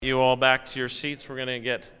You all back to your seats. We're going to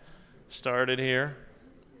get started here.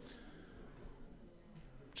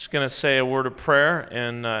 Just going to say a word of prayer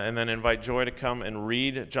and then invite Joy to come and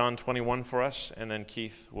read John 21 for us, and then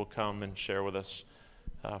Keith will come and share with us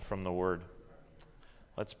from the Word.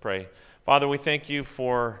 Let's pray. Father, we thank you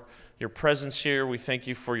for your presence here. We thank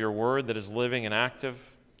you for your Word that is living and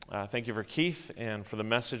active. Thank you for Keith and for the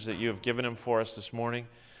message that you have given him for us this morning.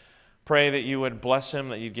 Pray that you would bless him,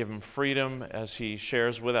 that you'd give him freedom as he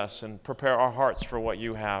shares with us, and prepare our hearts for what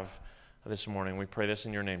you have this morning. We pray this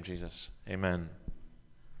in your name, Jesus. Amen.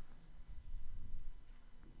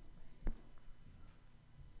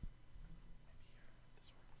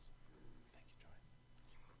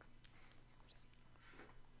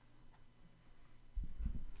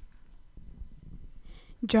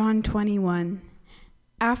 John 21.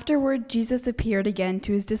 Afterward, Jesus appeared again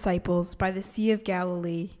to his disciples by the Sea of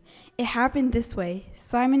Galilee. It happened this way.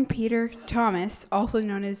 Simon Peter, Thomas, also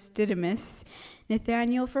known as Didymus,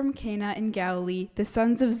 Nathanael from Cana in Galilee, the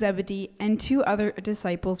sons of Zebedee, and two other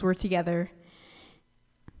disciples were together.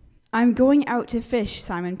 "I'm going out to fish,"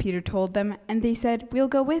 Simon Peter told them, and they said, "We'll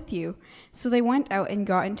go with you." So they went out and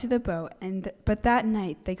got into the boat, but that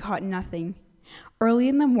night they caught nothing. Early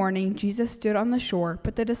in the morning, Jesus stood on the shore,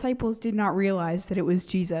 but the disciples did not realize that it was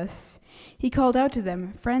Jesus. He called out to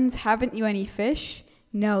them, "Friends, haven't you any fish?"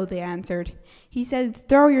 "No," they answered. He said,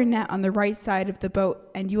 "Throw your net on the right side of the boat,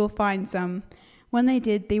 and you will find some." When they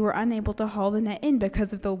did, they were unable to haul the net in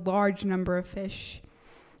because of the large number of fish.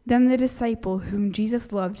 Then the disciple whom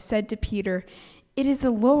Jesus loved said to Peter, "It is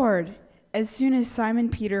the Lord." As soon as Simon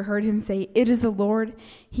Peter heard him say, "It is the Lord,"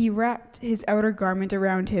 he wrapped his outer garment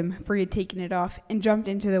around him, for he had taken it off, and jumped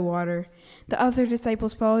into the water. The other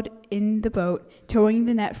disciples followed in the boat, towing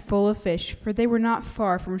the net full of fish, for they were not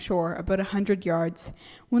far from shore, about 100 yards.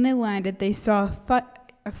 When they landed, they saw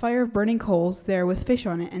a fire of burning coals there with fish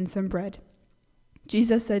on it and some bread.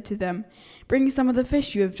 Jesus said to them, "Bring some of the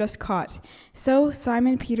fish you have just caught." So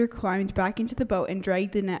Simon Peter climbed back into the boat and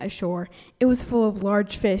dragged the net ashore. It was full of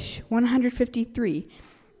large fish, 153.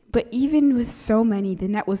 But even with so many, the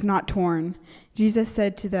net was not torn. Jesus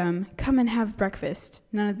said to them, "Come and have breakfast."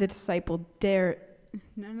 None of the disciples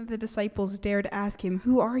dared ask him,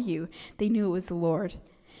 "Who are you?" They knew it was the Lord.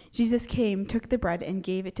 Jesus came, took the bread, and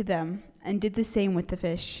gave it to them, and did the same with the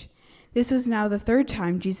fish. This was now the third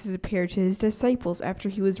time Jesus appeared to his disciples after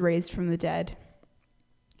he was raised from the dead.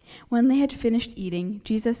 When they had finished eating,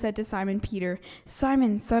 Jesus said to Simon Peter,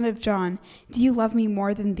 "Simon, son of John, do you love me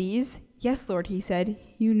more than these?" "Yes, Lord," he said.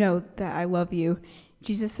 "You know that I love you."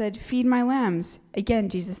 Jesus said, "Feed my lambs." Again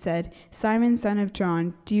Jesus said, "Simon, son of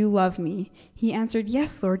John, do you love me?" He answered,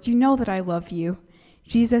 "Yes, Lord, you know that I love you."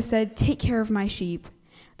 Jesus said, "Take care of my sheep."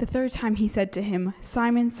 The third time he said to him,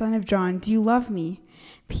 "Simon, son of John, do you love me?"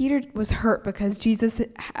 Peter was hurt because Jesus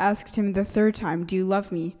asked him the third time, "Do you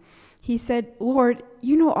love me?" He said, "Lord,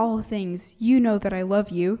 you know all things. You know that I love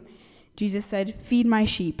you." Jesus said, "Feed my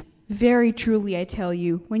sheep. Very truly I tell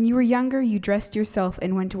you, when you were younger, you dressed yourself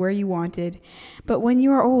and went where you wanted. But when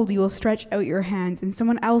you are old, you will stretch out your hands, and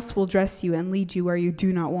someone else will dress you and lead you where you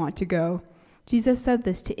do not want to go." Jesus said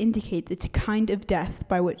this to indicate the kind of death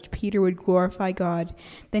by which Peter would glorify God.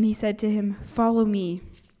 Then he said to him, "Follow me."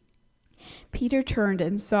 Peter turned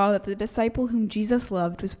and saw that the disciple whom Jesus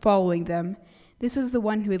loved was following them. This was the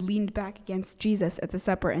one who had leaned back against Jesus at the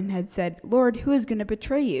supper and had said, "Lord, who is going to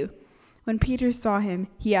betray you?" When Peter saw him,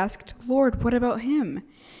 he asked, "Lord, what about him?"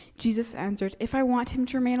 Jesus answered, "If I want him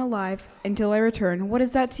to remain alive until I return, what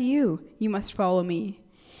is that to you? You must follow me."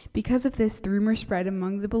 Because of this, the rumor spread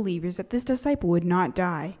among the believers that this disciple would not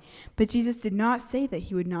die. But Jesus did not say that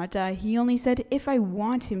he would not die. He only said, "If I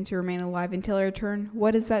want him to remain alive until I return,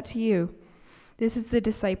 what is that to you?" This is the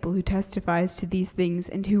disciple who testifies to these things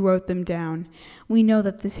and who wrote them down. We know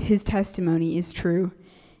that his testimony is true.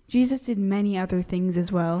 Jesus did many other things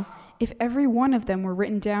as well. If every one of them were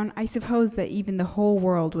written down, I suppose that even the whole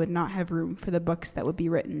world would not have room for the books that would be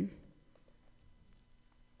written.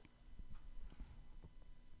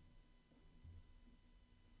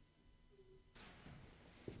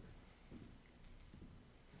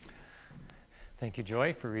 Thank you,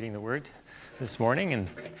 Joy, for reading the Word this morning, and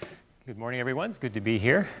good morning, everyone. It's good to be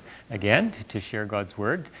here again to share God's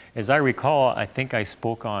Word. As I recall, I think I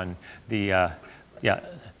spoke on the,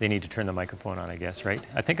 they need to turn the microphone on, I guess, right?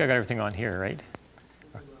 I think I got everything on here, right?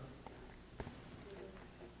 Are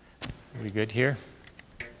we good here?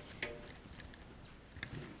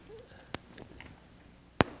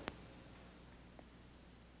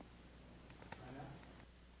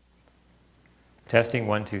 Testing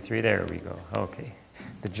 1, 2, 3. There we go. Okay.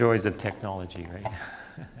 The joys of technology, right?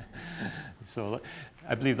 So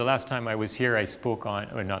I believe the last time I was here, I spoke on,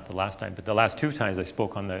 or not the last time, but the last 2 times I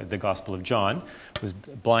spoke on the Gospel of John. It was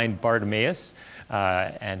blind Bartimaeus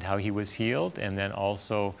and how he was healed, and then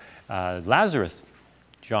also Lazarus,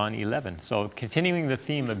 John 11. So continuing the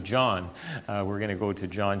theme of John, we're going to go to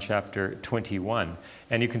John chapter 21.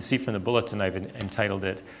 And you can see from the bulletin I've entitled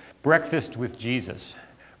it, Breakfast with Jesus,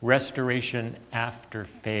 Restoration After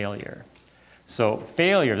Failure. So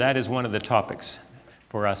failure, that is one of the topics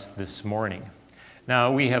for us this morning.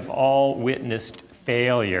 Now, we have all witnessed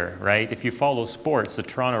failure, right? If you follow sports, the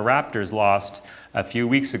Toronto Raptors lost a few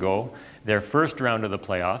weeks ago their first round of the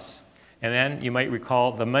playoffs. And then you might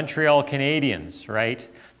recall the Montreal Canadiens, right?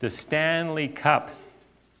 The Stanley Cup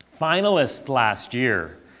finalists last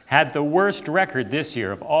year had the worst record this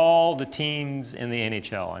year of all the teams in the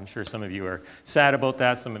NHL. I'm sure some of you are sad about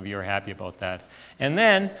that. Some of you are happy about that. And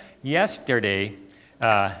then yesterday,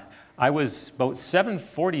 I was about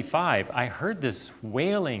 7:45. I heard this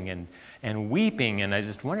wailing and weeping, and I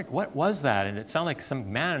just wondered, what was that? And it sounded like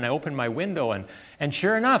some man, and I opened my window, and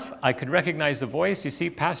sure enough, I could recognize the voice. You see,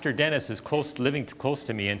 Pastor Dennis is living close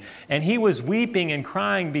to me, and he was weeping and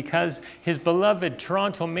crying because his beloved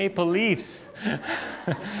Toronto Maple Leafs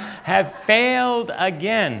have failed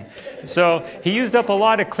again. So he used up a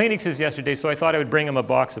lot of Kleenexes yesterday, so I thought I would bring him a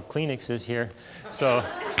box of Kleenexes here. So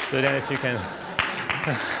Dennis, you can...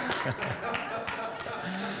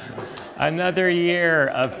 Another year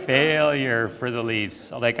of failure for the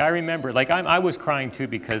Leafs. Like I remember, I was crying too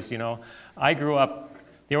because, I grew up,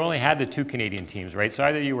 they only had the 2 Canadian teams, right? So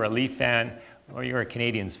either you were a Leaf fan or you were a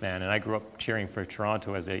Canadiens fan, and I grew up cheering for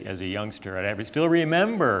Toronto as a youngster. I still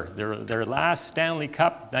remember their last Stanley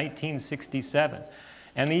Cup, 1967.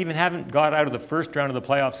 And they even haven't got out of the first round of the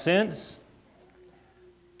playoffs since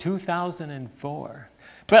 2004.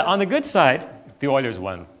 But on the good side, the Oilers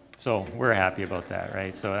won. So we're happy about that,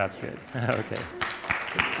 right? So that's good. Okay.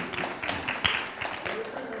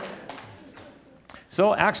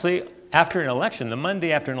 So actually, after an election, the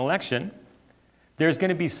Monday after an election, there's going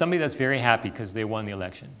to be somebody that's very happy because they won the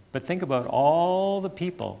election. But think about all the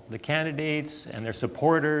people, the candidates and their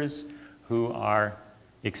supporters who are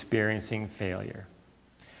experiencing failure.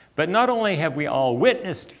 But not only have we all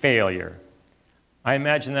witnessed failure, I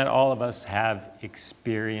imagine that all of us have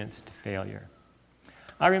experienced failure.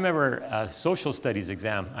 I remember a social studies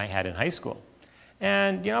exam I had in high school.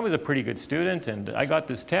 And, I was a pretty good student, and I got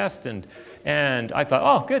this test, and I thought,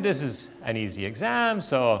 oh, good, this is an easy exam.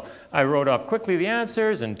 So I wrote off quickly the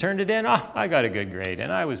answers and turned it in. Oh, I got a good grade.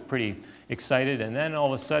 And I was pretty excited. And then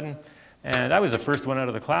all of a sudden, and I was the first one out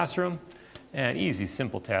of the classroom, and easy,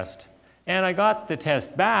 simple test. And I got the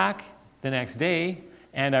test back the next day,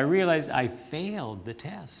 and I realized I failed the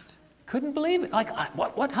test. Couldn't believe it. Like,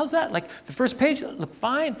 what? How's that? Like, the first page looked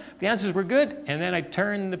fine. The answers were good. And then I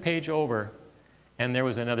turned the page over, and there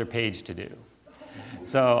was another page to do.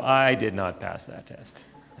 So I did not pass that test.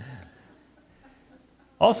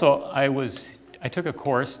 Also, I took a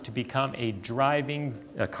course to become a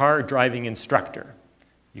car driving instructor.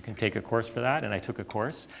 You can take a course for that, and I took a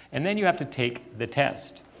course. And then you have to take the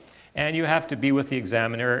test. And you have to be with the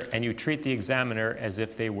examiner, and you treat the examiner as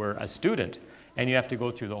if they were a student. And you have to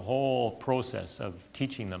go through the whole process of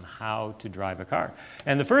teaching them how to drive a car.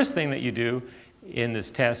 And the first thing that you do in this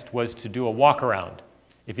test was to do a walk around.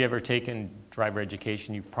 If you've ever taken driver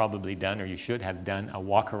education, you've probably done, or you should have done, a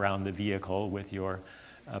walk around the vehicle with your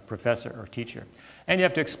professor or teacher. And you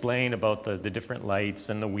have to explain about the different lights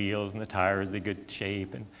and the wheels and the tires, the good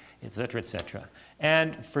shape, and et cetera, et cetera.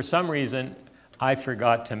 And for some reason, I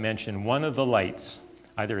forgot to mention one of the lights,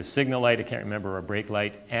 either a signal light, I can't remember, or a brake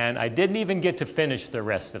light, and I didn't even get to finish the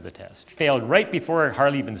rest of the test. Failed right before it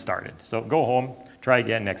hardly even started. So go home, try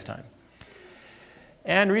again next time.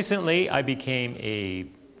 And recently, I became a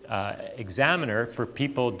examiner for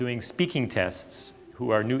people doing speaking tests who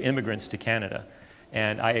are new immigrants to Canada,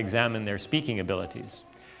 and I examine their speaking abilities.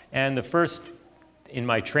 And in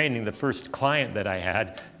my training, the first client that I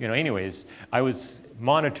had, I was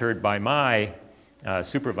monitored by my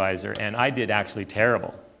supervisor, and I did actually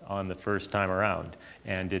terrible on the first time around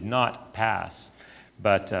and did not pass.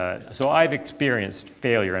 But so I've experienced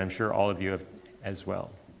failure, and I'm sure all of you have as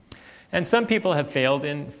well. And some people have failed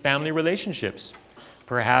in family relationships.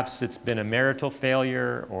 Perhaps it's been a marital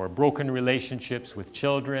failure or broken relationships with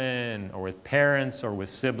children or with parents or with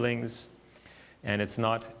siblings, and it's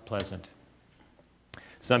not pleasant.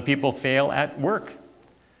 Some people fail at work.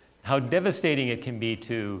 How devastating it can be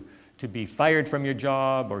to be fired from your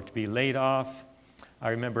job or to be laid off. I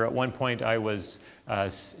remember at one point I was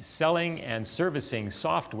selling and servicing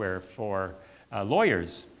software for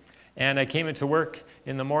lawyers. And I came into work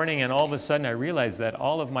in the morning, and all of a sudden I realized that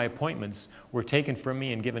all of my appointments were taken from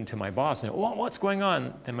me and given to my boss. And, what's going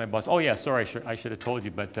on? And my boss, oh yeah, sorry, I should have told you,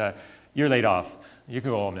 but you're laid off. You can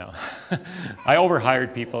go home now. I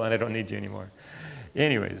overhired people, and I don't need you anymore.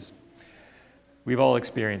 Anyways, we've all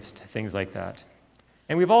experienced things like that.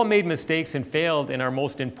 And we've all made mistakes and failed in our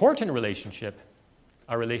most important relationship,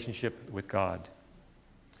 our relationship with God.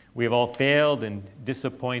 We have all failed and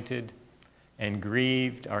disappointed and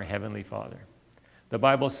grieved our Heavenly Father. The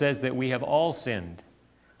Bible says that we have all sinned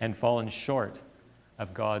and fallen short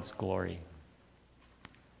of God's glory.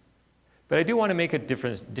 But I do want to make a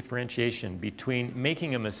differentiation between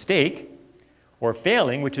making a mistake or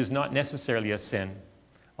failing, which is not necessarily a sin,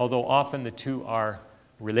 although often the two are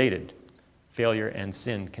related. Failure and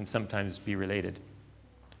sin can sometimes be related.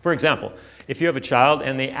 For example, if you have a child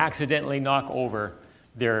and they accidentally knock over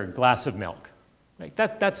their glass of milk, right?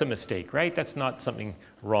 That's a mistake, right? That's not something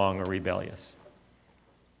wrong or rebellious.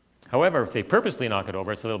 However, if they purposely knock it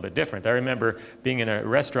over, it's a little bit different. I remember being in a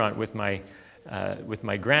restaurant with my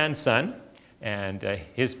grandson and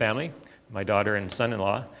his family, my daughter and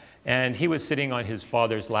son-in-law, and he was sitting on his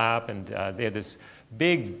father's lap, and they had this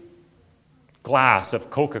big glass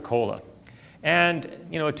of Coca-Cola. And,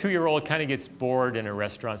 a 2-year-old kind of gets bored in a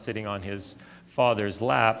restaurant sitting on his father's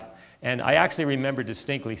lap. And I actually remember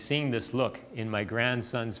distinctly seeing this look in my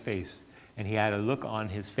grandson's face. And he had a look on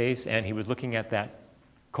his face, and he was looking at that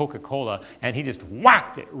Coca-Cola, and he just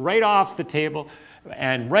whacked it right off the table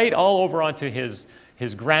and right all over onto his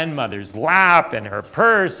grandmother's lap and her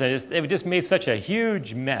purse. And it just made such a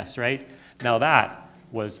huge mess, right? Now that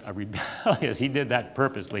was a rebellious. He did that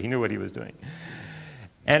purposely. He knew what he was doing.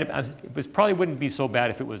 And it probably wouldn't be so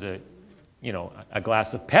bad if it was a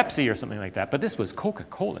glass of Pepsi or something like that. But this was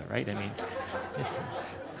Coca-Cola, right? I mean, it's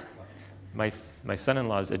my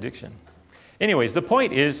son-in-law's addiction. Anyways, the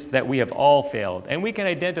point is that we have all failed. And we can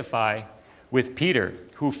identify with Peter,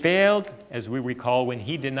 who failed, as we recall, when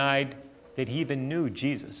he denied that he even knew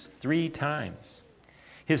Jesus 3 times.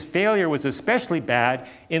 His failure was especially bad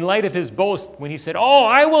in light of his boast when he said, "Oh,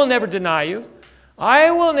 I will never deny you.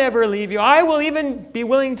 I will never leave you. I will even be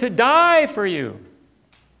willing to die for you."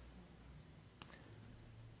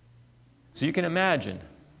 So you can imagine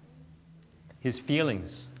his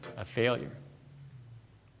feelings of failure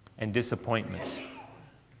and disappointment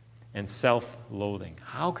and self-loathing.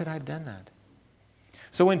 How could I have done that?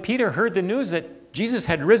 So when Peter heard the news that Jesus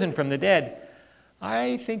had risen from the dead,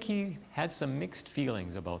 I think he had some mixed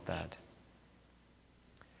feelings about that.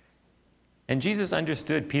 And Jesus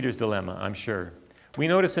understood Peter's dilemma, I'm sure. We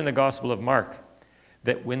notice in the Gospel of Mark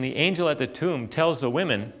that when the angel at the tomb tells the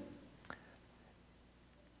women,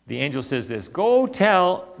 the angel says this, "Go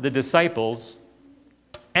tell the disciples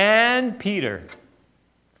and Peter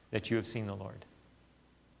that you have seen the Lord."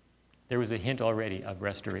 There was a hint already of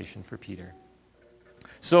restoration for Peter.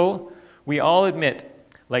 So we all admit,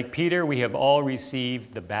 like Peter, we have all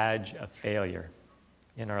received the badge of failure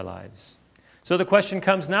in our lives. So the question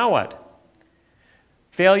comes, now what?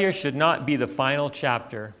 Failure should not be the final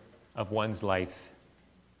chapter of one's life.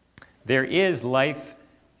 There is life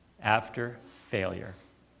after failure.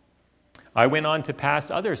 I went on to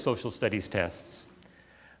pass other social studies tests.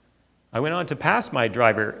 I went on to pass my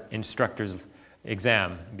driver instructor's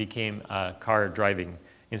exam, became a car driving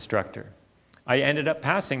instructor. I ended up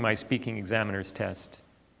passing my speaking examiner's test.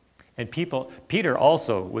 And Peter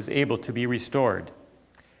also was able to be restored.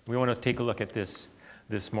 We want to take a look at this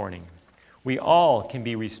morning. We all can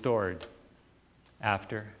be restored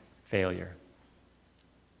after failure.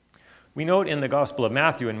 We note in the Gospel of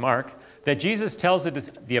Matthew and Mark that Jesus tells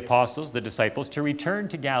the apostles, the disciples, to return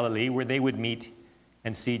to Galilee where they would meet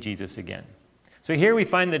and see Jesus again. So here we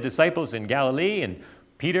find the disciples in Galilee and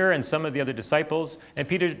Peter and some of the other disciples, and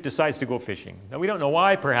Peter decides to go fishing. Now we don't know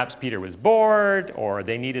why. Perhaps Peter was bored, or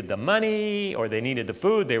they needed the money, or they needed the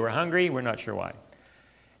food, they were hungry, we're not sure why.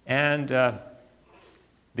 And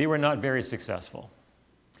they were not very successful.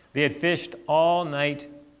 They had fished all night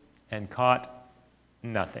and caught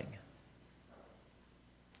nothing.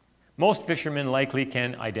 Most fishermen likely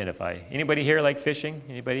can identify. Anybody here like fishing?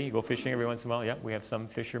 Anybody go fishing every once in a while? Yeah, we have some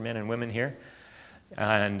fishermen and women here.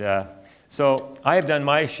 And so I have done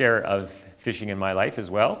my share of fishing in my life as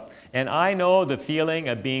well. And I know the feeling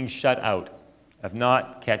of being shut out, of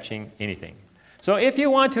not catching anything. So if you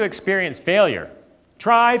want to experience failure,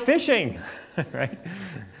 try fishing, right?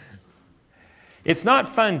 It's not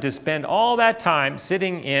fun to spend all that time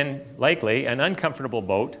sitting in, likely, an uncomfortable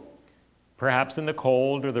boat, perhaps in the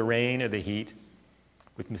cold or the rain or the heat,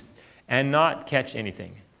 and not catch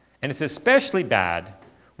anything. And it's especially bad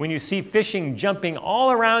When you see fishing jumping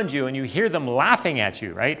all around you and you hear them laughing at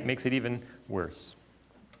you, right? It makes it even worse.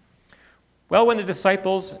 Well, when the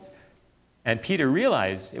disciples and Peter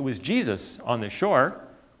realized it was Jesus on the shore,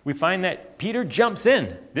 we find that Peter jumps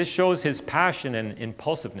in. This shows his passion and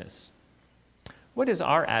impulsiveness. What is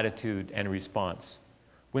our attitude and response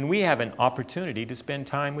when we have an opportunity to spend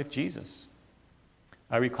time with Jesus?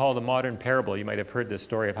 I recall the modern parable. You might have heard this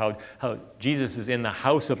story of how Jesus is in the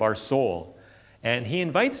house of our soul, and he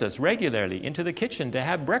invites us regularly into the kitchen to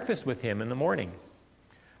have breakfast with him in the morning.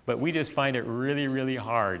 But we just find it really, really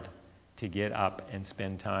hard to get up and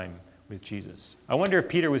spend time with Jesus. I wonder if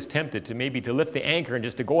Peter was tempted to maybe to lift the anchor and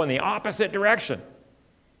just to go in the opposite direction.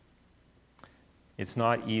 It's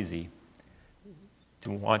not easy to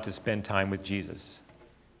want to spend time with Jesus.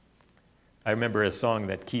 I remember a song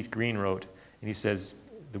that Keith Green wrote, and he says,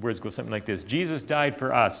 the words go something like this: Jesus died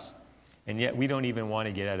for us, and yet we don't even want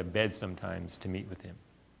to get out of bed sometimes to meet with him.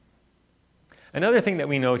 Another thing that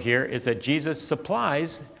we note here is that Jesus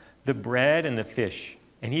supplies the bread and the fish,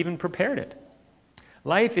 and he even prepared it.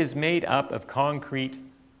 Life is made up of concrete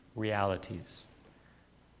realities.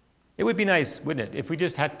 It would be nice, wouldn't it, if we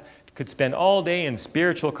just could spend all day in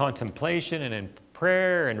spiritual contemplation and in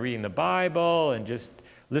prayer and reading the Bible and just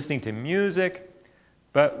listening to music,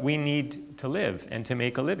 but we need to live and to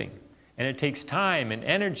make a living. And it takes time and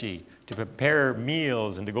energy to prepare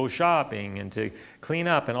meals and to go shopping and to clean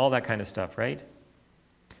up and all that kind of stuff, right?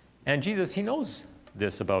 And Jesus, he knows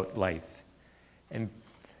this about life.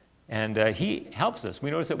 And he helps us.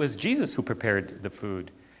 We notice it was Jesus who prepared the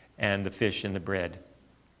food and the fish and the bread.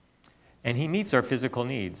 And he meets our physical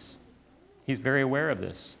needs. He's very aware of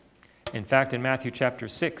this. In fact, in Matthew chapter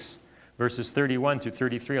 6, verses 31 through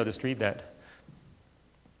 33, I'll just read that.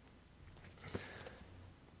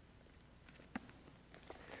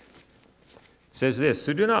 It says this: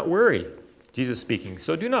 "So do not worry," Jesus speaking,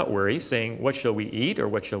 "so do not worry, saying, what shall we eat, or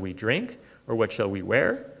what shall we drink, or what shall we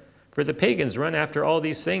wear? For the pagans run after all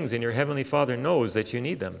these things, and your heavenly Father knows that you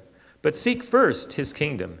need them. But seek first his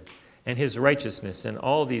kingdom and his righteousness, and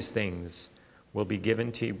all these things will be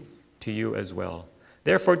given to you as well.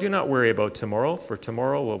 Therefore do not worry about tomorrow, for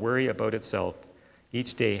tomorrow will worry about itself.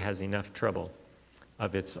 Each day has enough trouble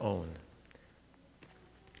of its own."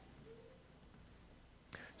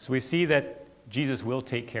 So we see that Jesus will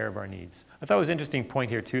take care of our needs. I thought it was an interesting point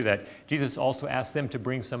here too, that Jesus also asked them to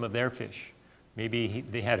bring some of their fish. Maybe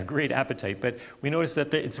they had a great appetite, but we notice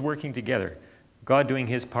that it's working together. God doing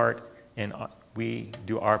his part, and we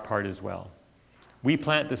do our part as well. We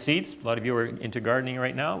plant the seeds. A lot of you are into gardening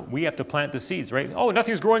right now. We have to plant the seeds, right? Oh,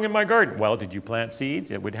 nothing's growing in my garden. Well, did you plant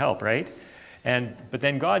seeds? It would help, right? But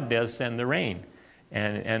then God does send the rain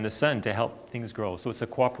and the sun to help things grow. So it's a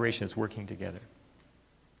cooperation. It's working together.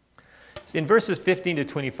 In verses 15 to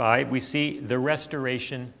 25, we see the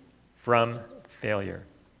restoration from failure.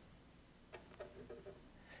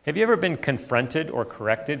 Have you ever been confronted or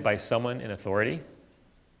corrected by someone in authority?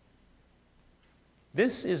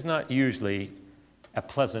 This is not usually a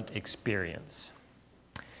pleasant experience.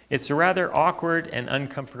 It's a rather awkward and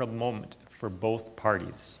uncomfortable moment for both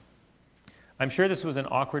parties. I'm sure this was an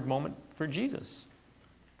awkward moment for Jesus,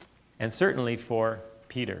 and certainly for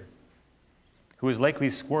Peter, who was likely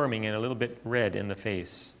squirming and a little bit red in the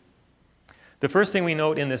face. The first thing we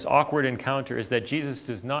note in this awkward encounter is that Jesus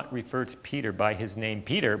does not refer to Peter by his name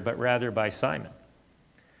Peter, but rather by Simon.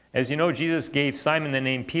 As you know, Jesus gave Simon the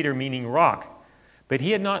name Peter, meaning rock, but he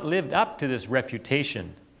had not lived up to this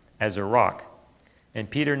reputation as a rock. And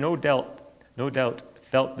Peter no doubt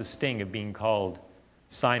felt the sting of being called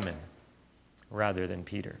Simon rather than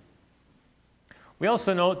Peter. We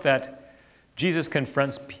also note that Jesus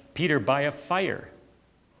confronts Peter by a fire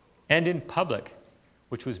and in public,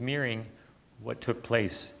 which was mirroring what took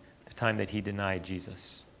place the time that he denied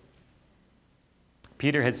Jesus.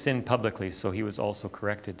 Peter had sinned publicly, so he was also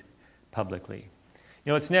corrected publicly.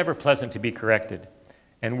 You know, it's never pleasant to be corrected,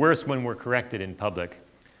 and worse when we're corrected in public.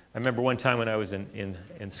 I remember one time when I was in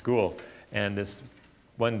school, and this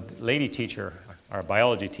one lady teacher, our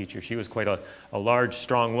biology teacher, she was quite a large,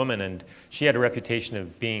 strong woman, and she had a reputation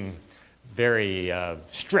of being very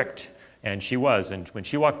strict, and she was. And when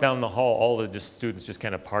she walked down the hall, all the students just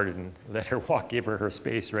kind of parted and let her walk, gave her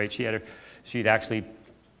space, right? She'd actually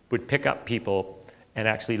would pick up people and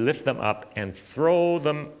actually lift them up and throw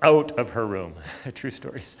them out of her room. True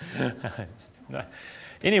stories.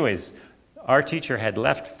 Anyways, our teacher had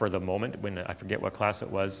left for the moment, when I forget what class it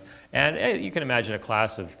was, and you can imagine a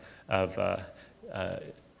class of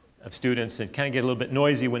students that kind of get a little bit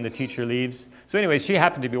noisy when the teacher leaves. So anyways, she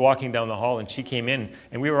happened to be walking down the hall, and she came in,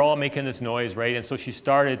 and we were all making this noise, right? And so she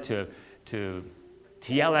started to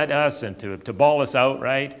yell at us and to bawl us out,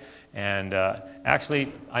 right? And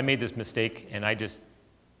actually, I made this mistake, and I just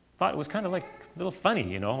thought it was kind of like a little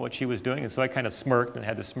funny, what she was doing. And so I kind of smirked and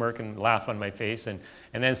had to smirk and laugh on my face. And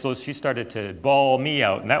then so she started to bawl me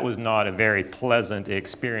out, and that was not a very pleasant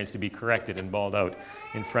experience to be corrected and bawled out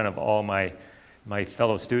in front of all my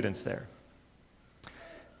fellow students there.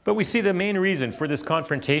 But we see the main reason for this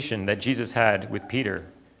confrontation that Jesus had with Peter.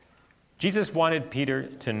 Jesus wanted Peter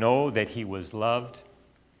to know that he was loved,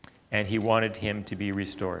 and he wanted him to be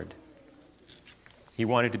restored. He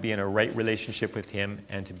wanted to be in a right relationship with him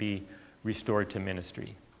and to be restored to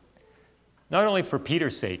ministry. Not only for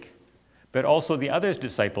Peter's sake, but also the other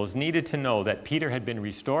disciples needed to know that Peter had been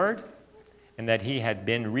restored and that he had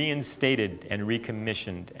been reinstated and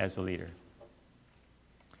recommissioned as a leader.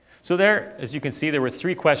 So there, as you can see, there were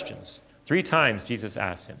 3 questions. 3 times Jesus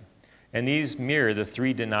asked him, and these mirror the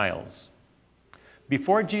 3 denials.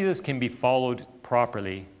 Before Jesus can be followed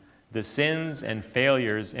properly, the sins and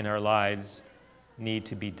failures in our lives need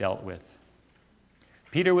to be dealt with.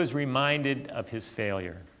 Peter was reminded of his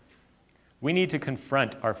failure. We need to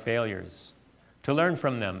confront our failures, to learn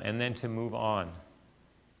from them, and then to move on.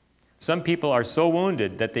 Some people are so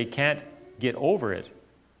wounded that they can't get over it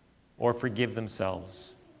or forgive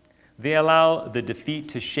themselves. They allow the defeat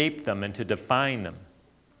to shape them and to define them.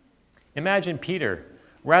 Imagine Peter,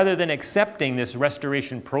 rather than accepting this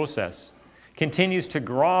restoration process, continues to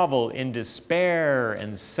grovel in despair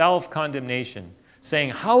and self-condemnation, saying,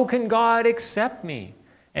 "How can God accept me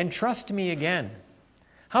and trust me again?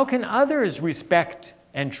 How can others respect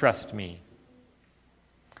and trust me?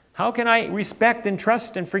 How can I respect and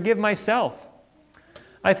trust and forgive myself?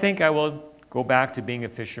 I think I will go back to being a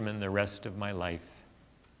fisherman the rest of my life.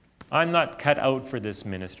 I'm not cut out for this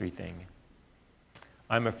ministry thing.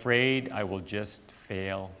 I'm afraid I will just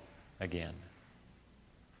fail again."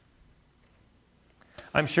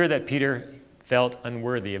 I'm sure that Peter felt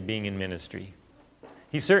unworthy of being in ministry.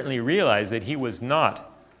 He certainly realized that he was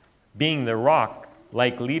not being the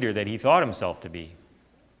rock-like leader that he thought himself to be.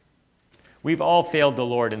 We've all failed the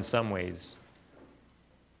Lord in some ways.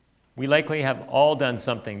 We likely have all done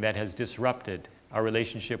something that has disrupted our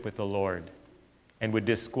relationship with the Lord and would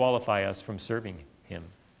disqualify us from serving him.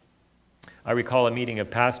 I recall a meeting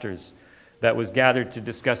of pastors that was gathered to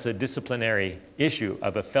discuss a disciplinary issue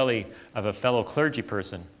of a fellow clergy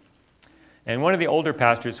person. And one of the older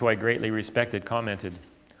pastors, who I greatly respected, commented,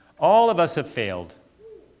 "All of us have failed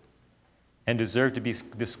and deserve to be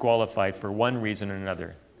disqualified for one reason or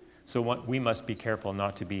another. So we must be careful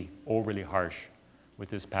not to be overly harsh with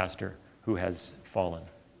this pastor who has fallen."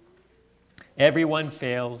 Everyone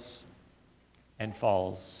fails and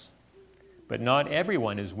falls, but not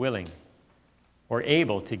everyone is willing or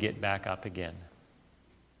able to get back up again.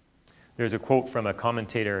 There's a quote from a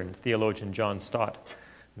commentator and theologian, John Stott,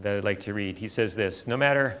 that I'd like to read. He says this: "No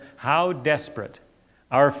matter how desperate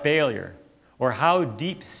our failure or how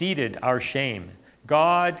deep-seated our shame,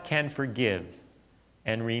 God can forgive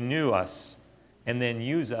and renew us and then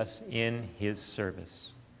use us in his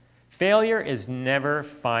service. Failure is never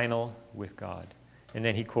final with God." And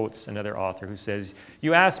then he quotes another author who says,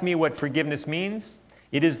 "You ask me what forgiveness means?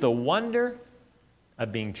 It is the wonder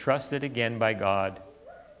of being trusted again by God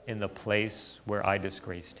in the place where I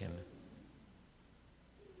disgraced him."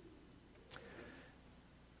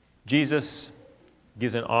 Jesus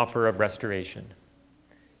gives an offer of restoration.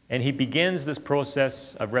 And he begins this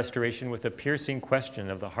process of restoration with a piercing question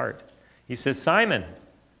of the heart. He says, "Simon,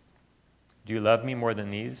 do you love me more than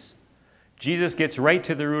these?" Jesus gets right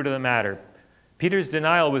to the root of the matter. Peter's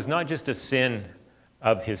denial was not just a sin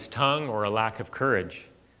of his tongue or a lack of courage.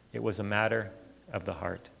 It was a matter of the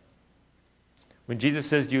heart. When Jesus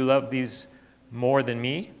says, "Do you love these more than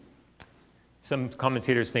me?" Some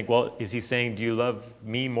commentators think, well, is he saying, "Do you love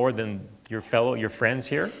me more than your friends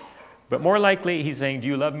here?" But more likely, he's saying, "Do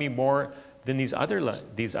you love me more than these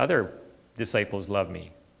other disciples love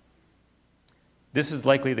me?" This is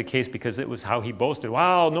likely the case because it was how he boasted.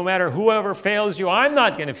 "Wow, no matter whoever fails you, I'm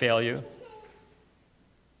not going to fail you."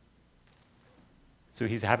 So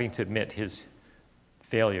he's having to admit his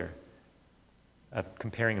failure of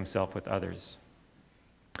comparing himself with others.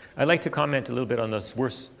 I'd like to comment a little bit on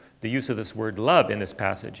the use of this word love in this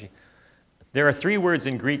passage. There are 3 words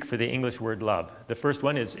in Greek for the English word love. The first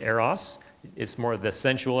one is eros. It's more the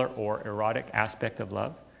sensual or erotic aspect of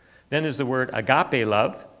love. Then there's the word agape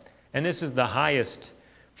love, and this is the highest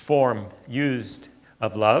form used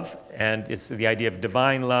of love, and it's the idea of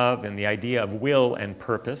divine love and the idea of will and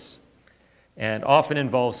purpose, and often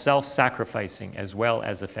involves self-sacrificing as well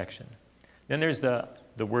as affection. Then there's the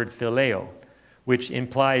word phileo, which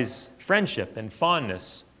implies friendship and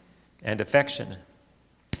fondness and affection.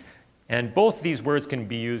 And both these words can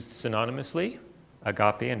be used synonymously,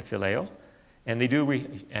 agape and phileo, and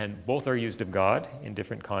and both are used of God in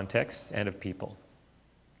different contexts and of people.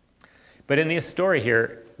 But in this story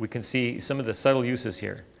here, we can see some of the subtle uses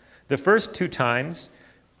here. The first 2 times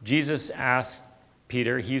Jesus asks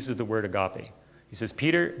Peter, he uses the word agape. He says,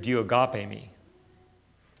 Peter, do you agape me?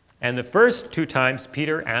 And the first 2 times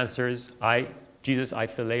Peter answers, Jesus, I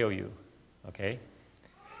phileo you. Okay?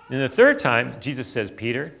 And the third time, Jesus says,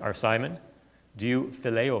 Peter, or Simon, do you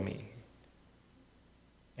phileo me?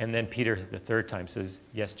 And then Peter, the third time, says,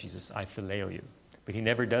 yes, Jesus, I phileo you. But he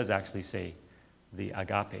never does actually say the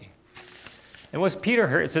agape. And was Peter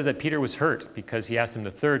hurt? It says that Peter was hurt because he asked him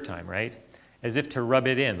the third time, right? As if to rub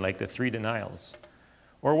it in, like the 3 denials.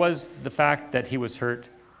 Or was the fact that he was hurt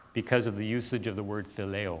because of the usage of the word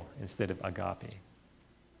phileo instead of agape?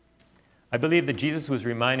 I believe that Jesus was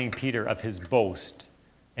reminding Peter of his boast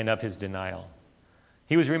and of his denial.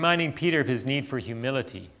 He was reminding Peter of his need for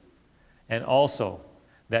humility, and also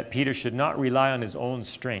that Peter should not rely on his own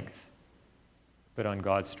strength, but on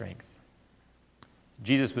God's strength.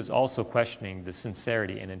 Jesus was also questioning the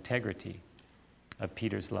sincerity and integrity of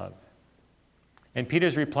Peter's love. And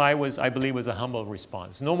Peter's reply was, I believe, was a humble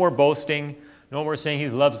response. No more boasting, no more saying he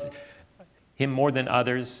loves him more than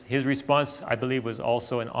others. His response, I believe, was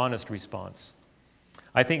also an honest response.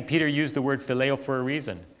 I think Peter used the word phileo for a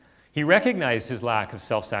reason. He recognized his lack of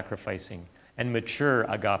self-sacrificing and mature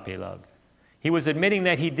agape love. He was admitting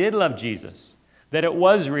that he did love Jesus, that it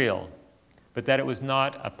was real, but that it was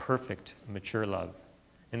not a perfect, mature love,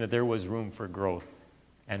 and that there was room for growth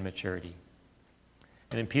and maturity.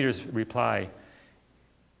 And in Peter's reply,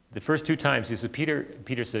 the first 2 times,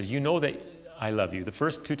 Peter says, you know that I love you. The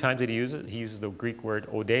first 2 times that he uses the Greek word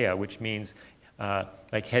odeia, which means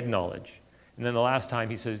like head knowledge. And then the last time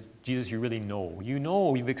he says, Jesus, you really know. You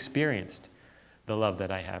know, you've experienced the love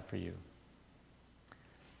that I have for you.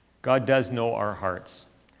 God does know our hearts.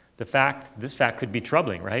 This fact could be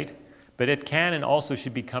troubling, right? But it can and also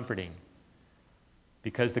should be comforting.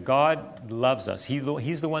 Because the God loves us.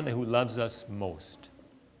 He's the one who loves us most.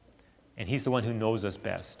 And he's the one who knows us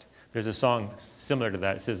best. There's a song similar to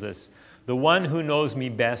that. It says this, the one who knows me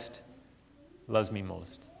best loves me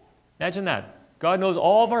most. Imagine that. God knows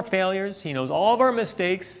all of our failures. He knows all of our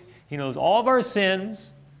mistakes. He knows all of our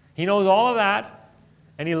sins. He knows all of that.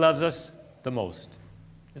 And he loves us the most.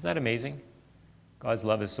 Isn't that amazing? God's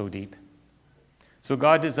love is so deep. So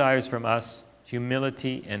God desires from us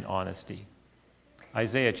humility and honesty.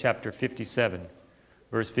 Isaiah chapter 57,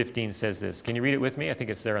 verse 15 says this. Can you read it with me? I think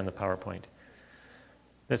it's there on the PowerPoint.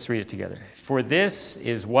 Let's read it together. For this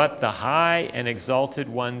is what the high and exalted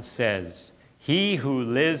one says, he who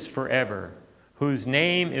lives forever, whose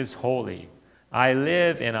name is holy. I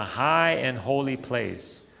live in a high and holy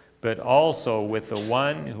place, but also with the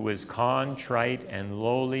one who is contrite and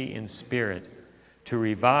lowly in spirit, to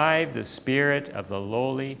revive the spirit of the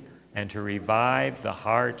lowly and to revive the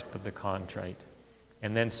heart of the contrite.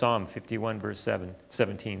 And then Psalm 51, verse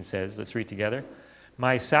 17 says, let's read together.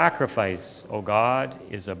 My sacrifice, O God,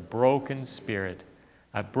 is a broken spirit,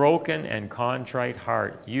 a broken and contrite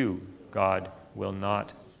heart. You, God, will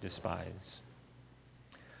not despise.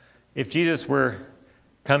 If Jesus were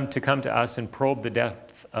come to us and probe the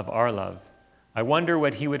depth of our love, I wonder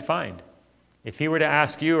what he would find. If he were to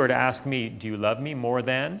ask you or to ask me, do you love me more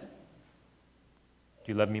than?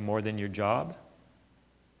 Do you love me more than your job?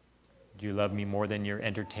 Do you love me more than your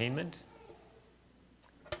entertainment?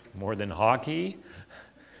 More than hockey?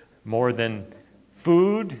 More than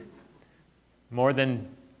food? More than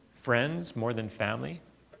friends? More than family?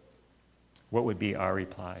 What would be our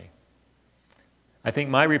reply? I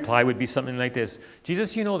think my reply would be something like this.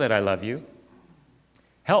 Jesus, you know that I love you.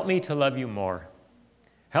 Help me to love you more.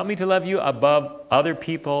 Help me to love you above other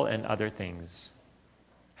people and other things.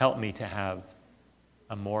 Help me to have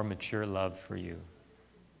a more mature love for you.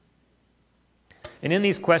 And in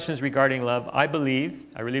these questions regarding love, I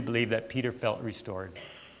really believe that Peter felt restored.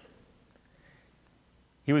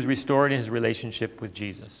 He was restored in his relationship with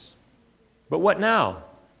Jesus. But what now?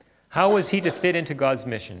 How was he to fit into God's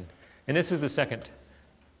mission? And this is the second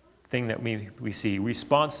thing that we see,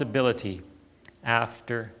 responsibility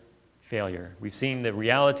after failure. We've seen the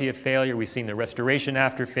reality of failure, we've seen the restoration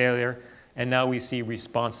after failure, and now we see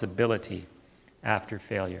responsibility after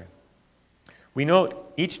failure. We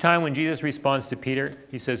note each time when Jesus responds to Peter,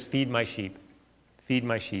 he says, feed my sheep, feed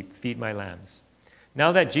my sheep, feed my lambs.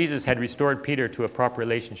 Now that Jesus had restored Peter to a proper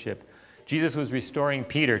relationship, Jesus was restoring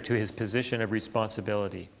Peter to his position of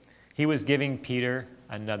responsibility. He was giving Peter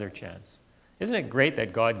another chance. Isn't it great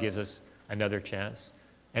that God gives us another chance,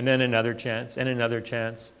 and then another chance, and another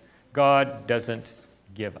chance? God doesn't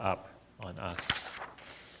give up on us.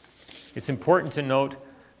 It's important to note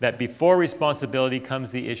that before responsibility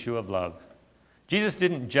comes the issue of love. Jesus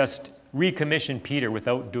didn't just recommission Peter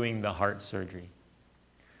without doing the heart surgery.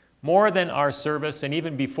 More than our service, and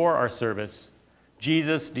even before our service,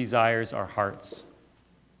 Jesus desires our hearts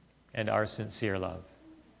and our sincere love.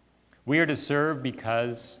 We are to serve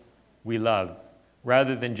because we love,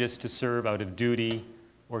 rather than just to serve out of duty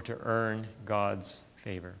or to earn God's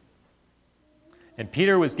favor. And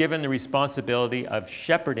Peter was given the responsibility of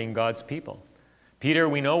shepherding God's people. Peter,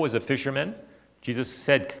 we know, was a fisherman. Jesus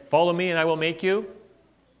said, "Follow me and I will make you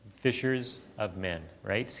fishers of men,"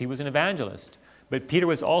 right? He was an evangelist. But Peter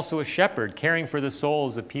was also a shepherd, caring for the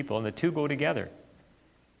souls of people, and the two go together.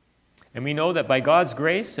 And we know that by God's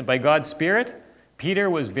grace and by God's Spirit, Peter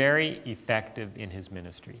was very effective in his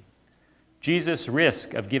ministry. Jesus'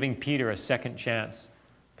 risk of giving Peter a second chance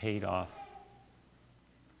paid off.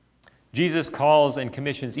 Jesus calls and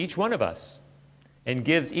commissions each one of us and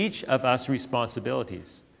gives each of us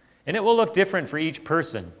responsibilities. And it will look different for each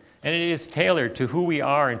person, and it is tailored to who we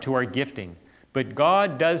are and to our gifting. But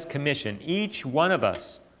God does commission each one of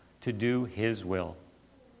us to do His will.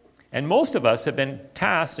 And most of us have been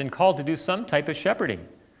tasked and called to do some type of shepherding.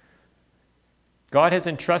 God has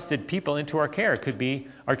entrusted people into our care. It could be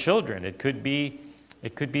our children. It could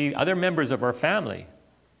be other members of our family.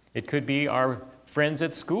 It could be our friends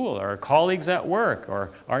at school, or our colleagues at work,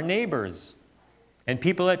 or our neighbors, and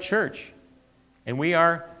people at church. And we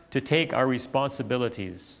are to take our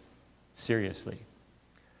responsibilities seriously.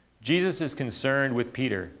 Jesus is concerned with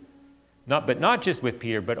Peter, not just with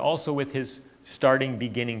Peter, but also with his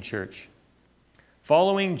beginning church.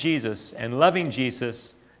 Following Jesus and loving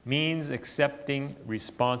Jesus means accepting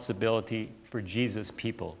responsibility for Jesus'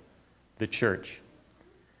 people, the church.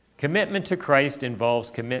 Commitment to Christ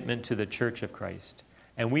involves commitment to the church of Christ,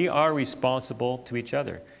 and we are responsible to each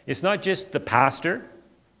other. It's not just the pastor.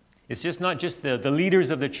 It's just not just the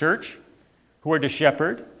leaders of the church who are to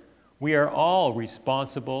shepherd. We are all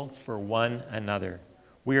responsible for one another.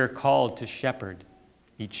 We are called to shepherd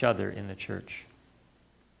each other in the church.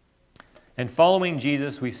 And following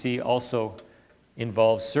Jesus, we see also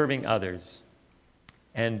involves serving others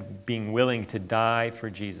and being willing to die for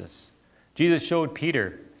Jesus. Jesus showed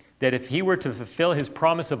Peter that if he were to fulfill his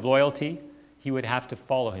promise of loyalty, he would have to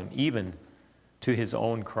follow him, even to his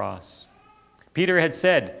own cross. Peter had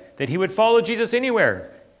said that he would follow Jesus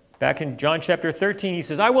anywhere. Back in John chapter 13, he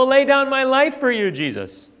says, "I will lay down my life for you,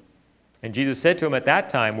 Jesus." And Jesus said to him at that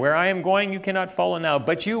time, "Where I am going, you cannot follow now,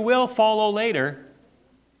 but you will follow later."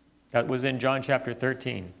 That was in John chapter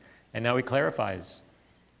 13. And now he clarifies.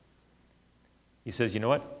 He says, you know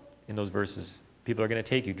what? In those verses, people are going to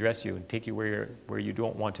take you, dress you, and take you where you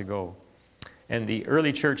don't want to go. And the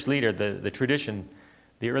early church leader, the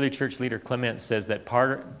early church leader Clement says that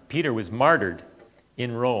Peter was martyred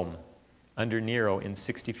in Rome under Nero in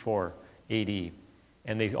 64 AD.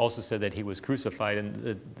 And they also said that he was crucified.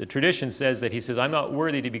 And the tradition says that he says, "I'm not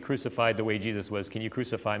worthy to be crucified the way Jesus was. Can you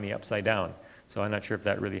crucify me upside down?" So I'm not sure if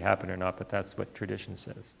that really happened or not, but that's what tradition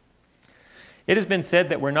says. It has been said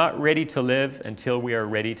that we're not ready to live until we are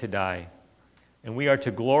ready to die. And we are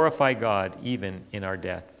to glorify God even in our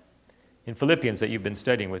death. In Philippians that you've been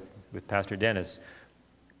studying with Pastor Dennis,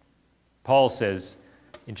 Paul says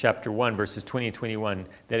in chapter 1, verses 20 and 21,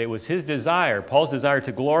 that it was his desire, Paul's desire,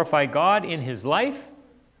 to glorify God in his life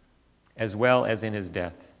as well as in his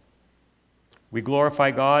death. We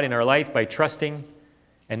glorify God in our life by trusting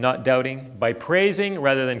and not doubting, by praising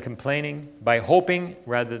rather than complaining, by hoping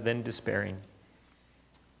rather than despairing.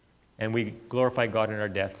 And we glorify God in our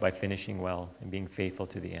death by finishing well and being faithful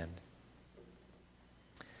to the end.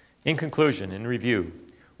 In conclusion, in review,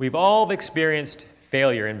 we've all experienced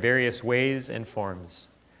failure in various ways and forms.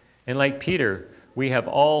 And like Peter, we have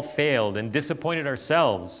all failed and disappointed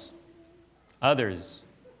ourselves, others,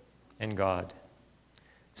 and God.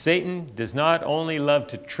 Satan does not only love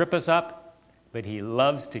to trip us up, but he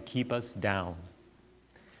loves to keep us down.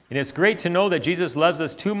 And it's great to know that Jesus loves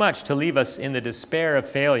us too much to leave us in the despair of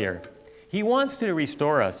failure. He wants to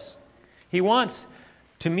restore us. He wants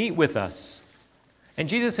to meet with us. And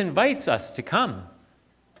Jesus invites us to come,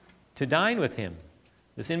 to dine with him.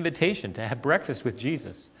 This invitation to have breakfast with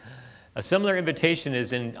Jesus. A similar invitation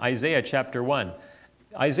is in Isaiah chapter 1.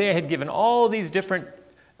 Isaiah had given all these different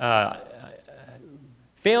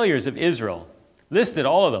failures of Israel, listed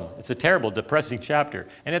all of them. It's a terrible, depressing chapter.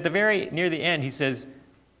 And at the near the end, he says,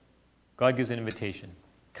 God gives an invitation.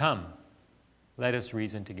 Come, let us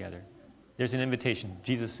reason together. There's an invitation.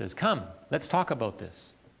 Jesus says, come, let's talk about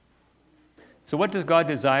this. So what does God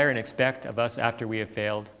desire and expect of us after we have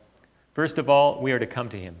failed? First of all, we are to come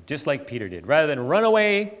to him, just like Peter did. Rather than run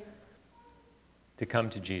away to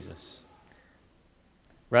come to Jesus.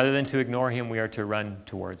 Rather than to ignore him, we are to run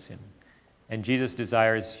towards him. And Jesus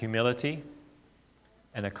desires humility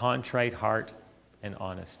and a contrite heart and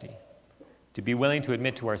honesty, to be willing to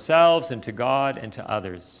admit to ourselves and to God and to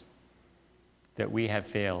others that we have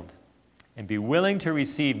failed, and be willing to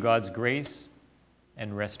receive God's grace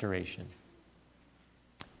and restoration.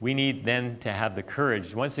 We need then to have the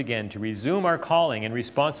courage, once again, to resume our calling and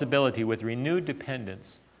responsibility with renewed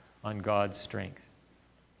dependence on God's strength.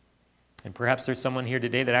 And perhaps there's someone here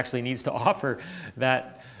today that actually needs to offer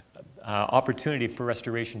that opportunity for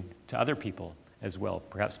restoration to other people as well,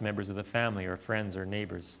 perhaps members of the family or friends or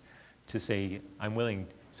neighbors, to say, I'm willing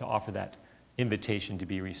to offer that invitation to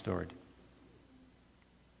be restored.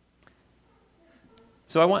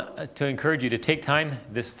 So I want to encourage you to take time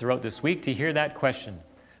throughout this week to hear that question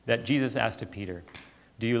that Jesus asked to Peter.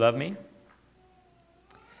 Do you love me?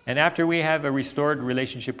 And after we have a restored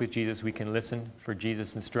relationship with Jesus, we can listen for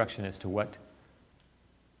Jesus' instruction as to what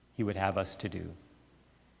he would have us to do.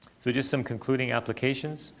 So just some concluding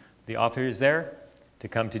applications. The offer is there to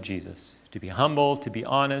come to Jesus, to be humble, to be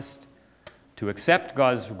honest, to accept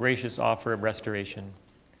God's gracious offer of restoration,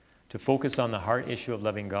 to focus on the heart issue of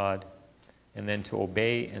loving God, and then to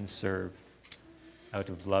obey and serve out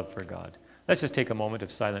of love for God. Let's just take a moment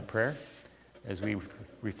of silent prayer as we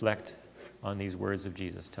reflect on these words of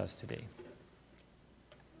Jesus to us today.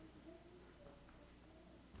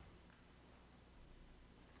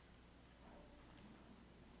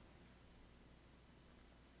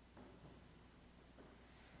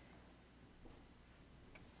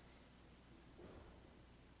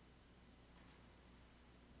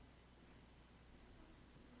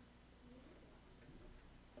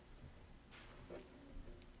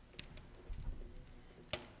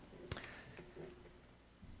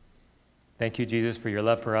 Thank you, Jesus, for your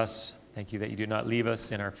love for us. Thank you that you do not leave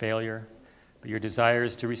us in our failure, but your desire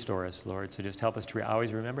is to restore us, Lord. So just help us to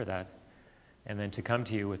always remember that, and then to come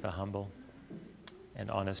to you with a humble and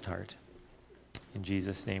honest heart. In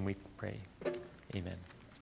Jesus' name we pray. Amen.